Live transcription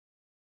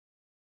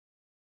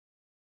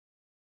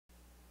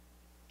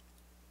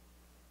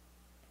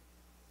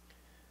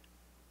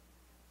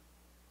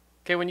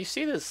Okay, when you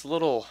see this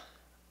little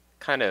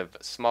kind of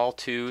small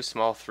 2,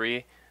 small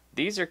 3,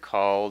 these are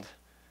called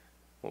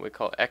what we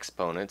call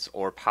exponents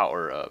or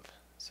power of.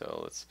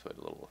 So let's put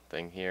a little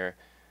thing here.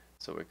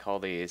 So we call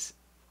these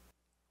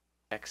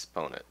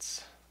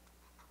exponents.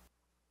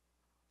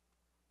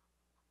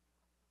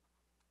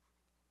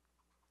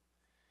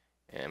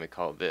 And we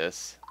call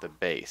this the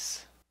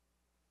base.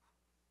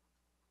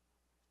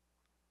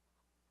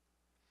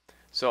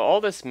 So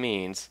all this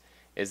means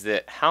is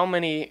that how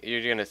many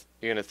you're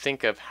gonna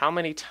think of how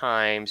many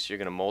times you're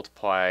gonna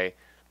multiply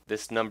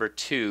this number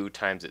 2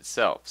 times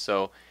itself.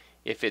 So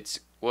if it's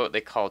what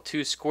they call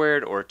 2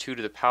 squared or 2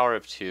 to the power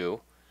of 2,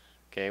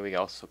 okay, we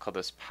also call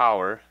this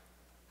power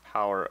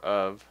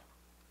of.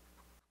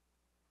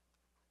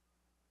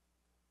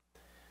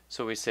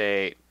 So we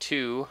say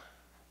 2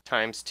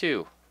 times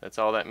 2. That's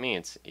all that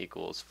means,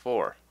 equals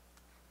 4.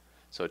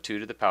 So 2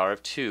 to the power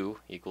of 2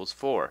 equals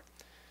 4.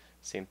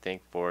 Same thing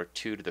for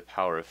 2 to the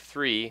power of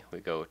 3. We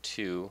go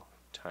 2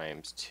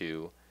 times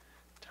 2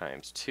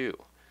 times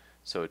 2.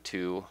 So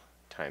 2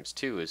 times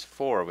 2 is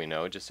 4, we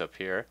know, just up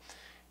here.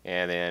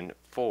 And then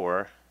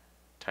 4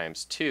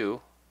 times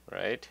 2,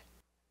 right,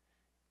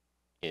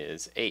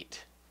 is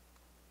 8.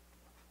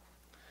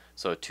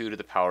 So 2 to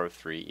the power of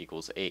 3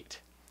 equals 8.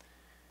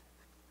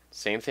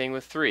 Same thing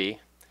with 3.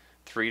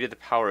 3 to the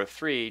power of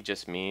 3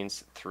 just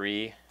means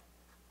 3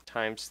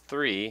 times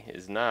 3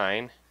 is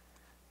 9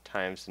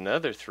 times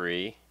another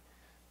 3.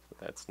 So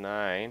that's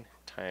 9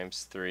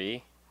 times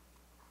 3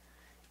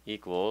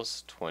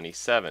 equals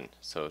 27.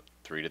 So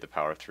 3 to the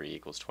power of 3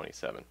 equals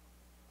 27.